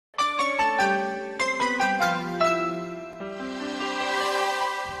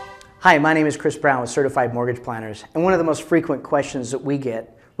Hi, my name is Chris Brown with Certified Mortgage Planners, and one of the most frequent questions that we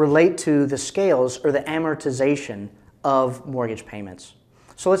get relate to the scales or the amortization of mortgage payments.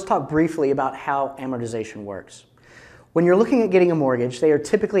 So let's talk briefly about how amortization works. When you're looking at getting a mortgage, they are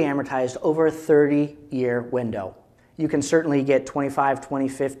typically amortized over a 30-year window. You can certainly get 25, 20,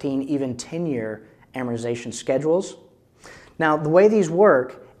 15, even 10-year amortization schedules. Now, the way these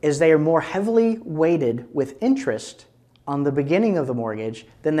work is they are more heavily weighted with interest on the beginning of the mortgage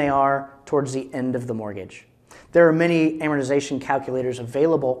than they are towards the end of the mortgage. There are many amortization calculators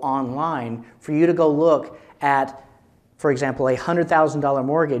available online for you to go look at, for example, a $100,000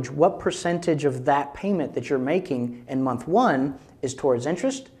 mortgage. What percentage of that payment that you're making in month one is towards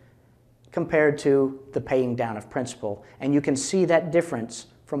interest compared to the paying down of principal? And you can see that difference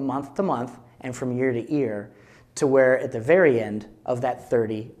from month to month and from year to year, to where at the very end of that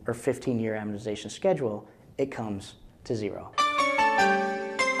 30 or 15-year amortization schedule, it comes to zero.